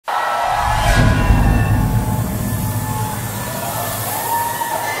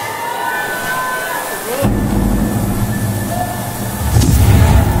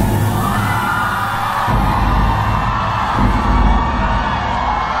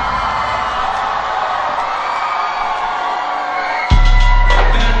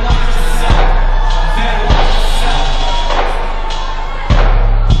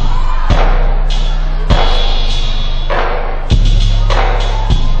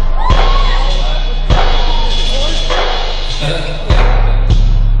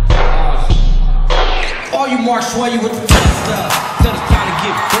swear you with the tough stuff. Till it's time to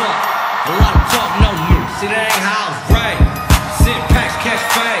get bucked. A lot of talk, no move. See, that ain't how it's right. Sit packs, catch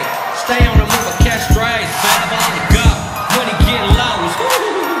fade. Stay on the move, but catch strays. Bad on the go. Money get low.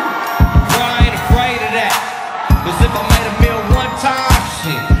 Bro, I ain't afraid of that. Cause if I made a meal one time,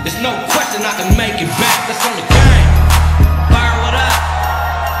 shit, there's no question I can make it back. That's on the game. Fire, what up?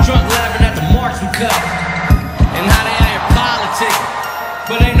 Drunk laughing at the marks we cut. And how they out here politicking.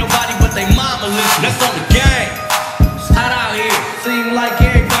 But ain't nobody but they mama listen. That's on the game. It's hot out here. Seem like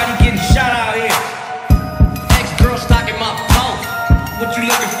everybody getting shot out here. Ex-girl stalking my post. What you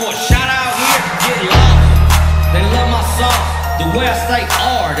looking for? Shot out here? Get lost. They love my sauce. The way I say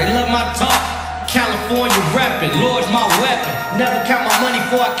R. They love my talk. California reppin'. Lord's my weapon. Never count my money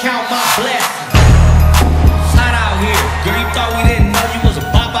before I count my blessings. It's hot out here. Girl, you thought we didn't know you was a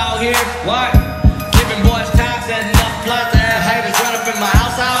bop out here? What? Giving boys time, setting enough blunts to have haters run up in my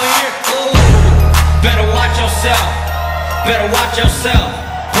house out here? Ooh. Better watch yourself. Better watch yourself.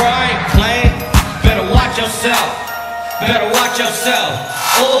 Bro, I ain't playing. Better watch yourself. Better watch yourself.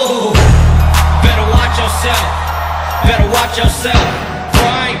 Ooh. Better watch yourself. Better watch yourself. Bro,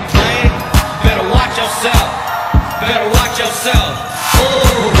 I ain't playing. Better watch yourself. Better watch yourself.